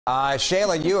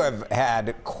Shayla, you have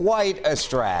had quite a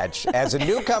stretch as a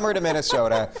newcomer to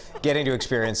Minnesota, getting to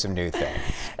experience some new things.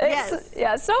 Yes.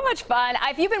 Yeah, so much fun.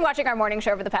 If you've been watching our morning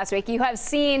show over the past week, you have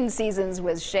seen seasons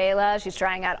with Shayla. She's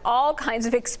trying out all kinds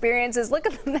of experiences. Look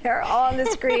at them there all on the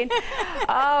screen.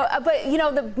 But, you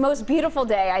know, the most beautiful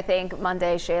day, I think,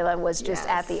 Monday, Shayla, was just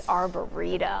at the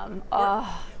Arboretum.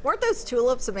 Weren't those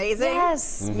tulips amazing?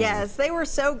 Yes. Mm-hmm. Yes, they were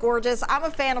so gorgeous. I'm a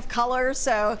fan of color,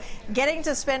 so getting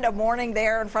to spend a morning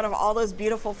there in front of all those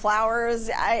beautiful flowers,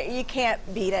 you can't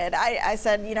beat it. I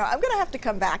said, you know, I'm going to have to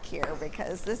come back here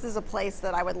because this is a place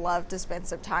that I would love to spend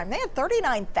some time. They had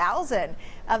 39,000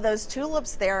 of those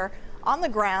tulips there on the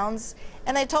grounds,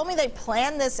 and they told me they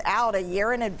planned this out a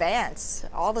year in advance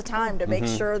all the time to make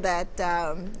sure that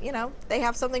you know, they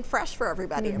have something fresh for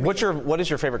everybody. What is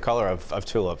your favorite color of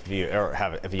tulip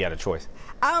if you had a choice?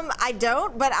 I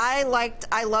don't, but I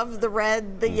love the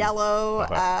red, the yellow.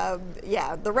 Okay.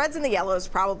 Yeah, the reds and the yellows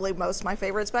probably most my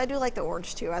favorites, but I do like the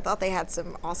orange too. I thought they had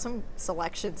some awesome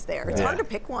selections there. It's hard to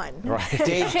pick one. Right.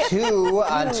 Day 2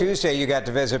 on Tuesday, you got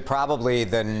to visit probably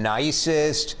the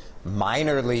nicest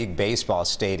minor league baseball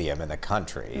stadium in the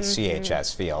country,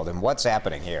 CHS Field. And what's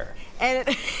happening here? And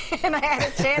I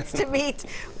had a chance to meet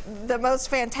the most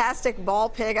fantastic ball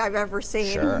pig I've ever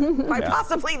seen. Sure.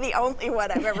 Possibly the only one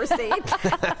I've ever seen.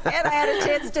 And I had a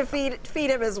chance to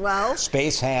feed him as well.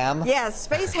 Space ham? Yes,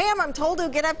 Space Ham, I'm told he'll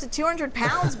get up to 200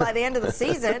 pounds by the end of the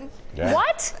season. Yeah.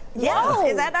 What? Yes, Whoa.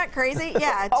 Is that not crazy?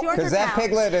 Yeah, 200 pounds. Because that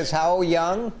piglet is how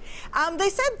young? They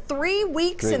said 3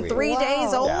 weeks and 3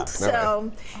 days old. Yeah,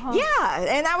 so, yeah,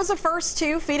 and that was the first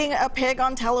too, feeding a pig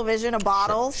on television, a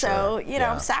bottle. So, you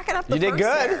know, sacking up the You did first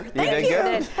good. there. You did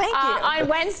good. Thank you. On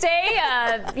Wednesday,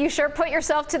 you sure put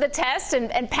yourself to the test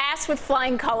and passed with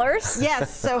flying colors.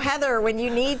 Yes, so Heather, when you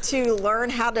need to learn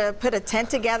how to put a tent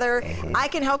together, I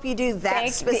can help you do that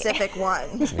specific one.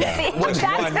 One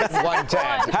tent.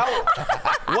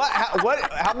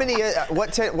 How many?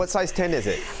 What size tent is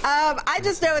it? I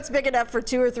just know it's big enough for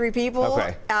 2 or 3 people.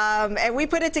 Okay. And we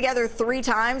put it together 3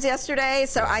 times yesterday,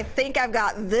 so I think I've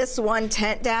got this one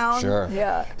tent down. Sure.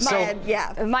 Yeah.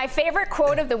 My favorite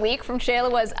quote of the week from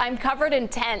Shayla was, "I'm covered in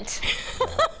tent."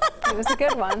 It was a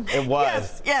good one. It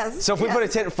was. Yes. So if we put a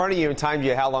tent in front of you and timed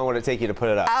you, how long would it take you to put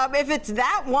it up? If it's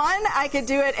that one, I could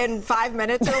do it in 5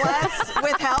 minutes or less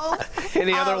with help.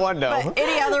 Any other one, no. But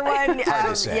any other one,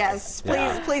 yes.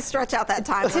 Please stretch out that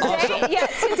time. Today,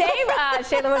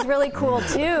 Shayla was really cool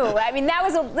too. I mean,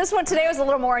 this one today was a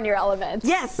little more in your element.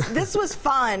 Yes, this was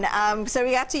fun. So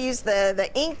we got to use the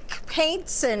ink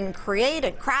paints and create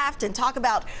and craft and talk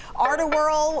about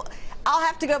Art-A-Whirl. I'll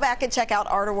have to go back and check out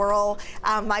Art-A-Whirl.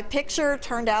 My picture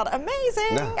turned out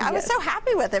amazing. I was so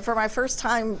happy with it for my first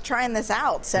time trying this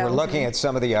out. So we're looking at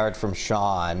some of the art from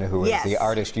Sean, who is the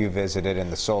artist you visited in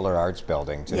the Solar Arts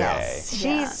Building today. Yes,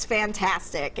 she's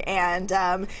fantastic,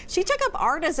 and she took up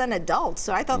art as an adult.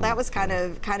 So I thought that was kind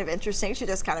of interesting. She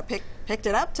just kind of picked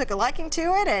it up, took a liking to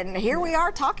it, and here we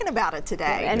are talking about it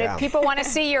today. And if people want to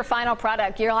see your final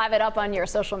product, you'll have it up on your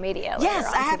social media later Yes,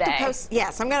 on I have today. to post.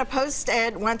 Yes, I'm going to post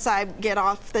it once I get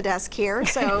off the desk here.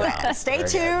 So stay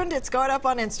tuned. It's going up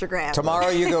on Instagram. Tomorrow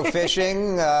you go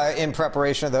fishing in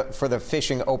preparation for the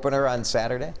fishing opener on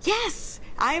Saturday? Yes.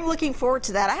 I'm looking forward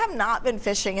to that. I have not been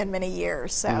fishing in many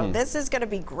years, so this is going to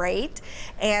be great.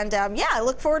 And yeah, I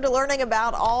look forward to learning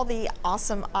about all the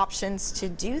awesome options to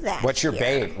do that. What's your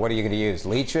bait? What are you going to use?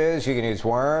 Leeches? You can use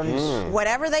worms?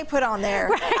 Whatever they put on there.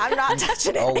 I'm not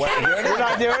touching it. Oh, You're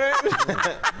not doing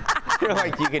it? You're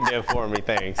like, you can do it for me,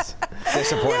 thanks.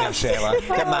 Disappointing, Shayla.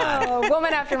 Come on. Oh,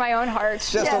 woman after my own heart.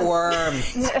 It's just a worm.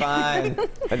 It's fine.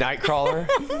 A night crawler?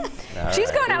 She's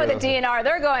going out with a DNR.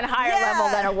 They're going higher level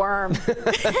than a worm.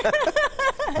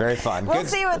 Very fun. We'll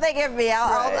see what they give me.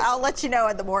 I'll let you know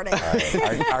in the morning.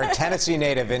 Our Tennessee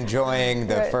native enjoying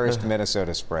the first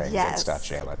Minnesota spring. Good stuff,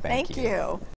 Shayla. Thank you. Thank you.